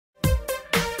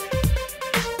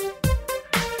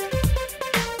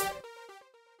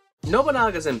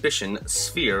Nobunaga's Ambition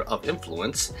Sphere of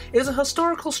Influence is a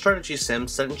historical strategy sim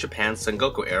set in Japan's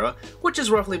Sengoku era, which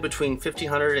is roughly between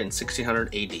 1500 and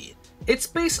 1600 AD. It's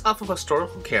based off of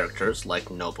historical characters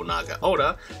like Nobunaga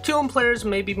Oda, to whom players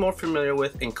may be more familiar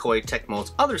with in Koei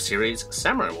Tecmo's other series,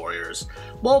 Samurai Warriors.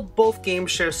 While both games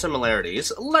share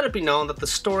similarities, let it be known that the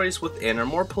stories within are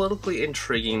more politically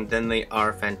intriguing than they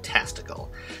are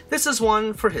fantastical. This is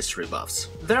one for history buffs.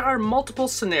 There are multiple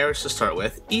scenarios to start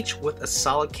with, each with a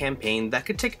solid campaign that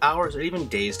could take hours or even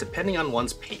days depending on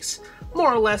one's pace.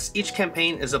 More or less, each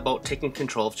campaign is about taking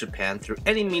control of Japan through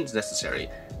any means necessary.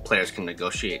 Players can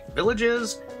negotiate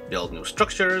villages, build new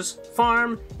structures,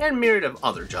 farm, and myriad of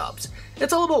other jobs.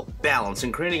 It's all about balance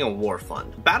and creating a war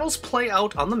fund. Battles play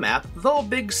out on the map, though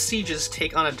big sieges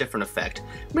take on a different effect,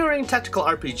 mirroring tactical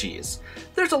RPGs.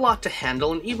 There's a lot to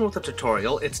handle, and even with a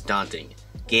tutorial, it's daunting.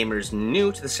 Gamers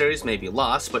new to the series may be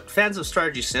lost, but fans of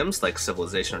strategy sims like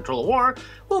Civilization or Total War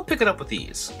will pick it up with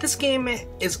ease. This game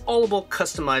is all about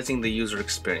customizing the user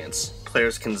experience.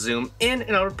 Players can zoom in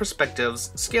and out of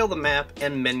perspectives, scale the map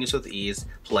and menus with ease,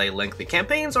 play lengthy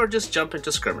campaigns, or just jump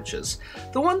into skirmishes.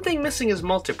 The one thing missing is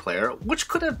multiplayer, which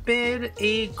could have been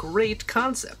a great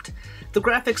concept. The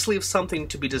graphics leave something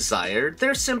to be desired.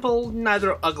 They're simple,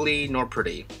 neither ugly nor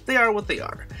pretty. They are what they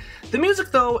are. The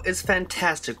music, though, is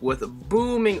fantastic, with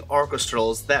booming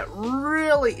orchestrals that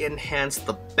really enhance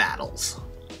the battles.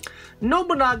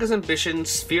 Nobunaga's Ambition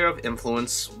Sphere of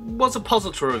Influence was a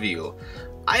puzzle to review.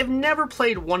 I've never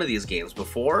played one of these games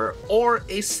before, or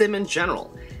a sim in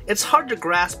general. It's hard to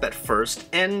grasp at first,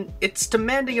 and it's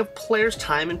demanding of players'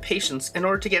 time and patience in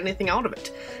order to get anything out of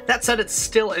it. That said, it's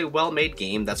still a well-made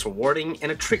game that's rewarding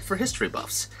and a treat for history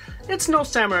buffs. It's no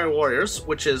Samurai Warriors,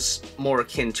 which is more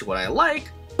akin to what I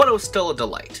like, but it was still a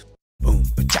delight.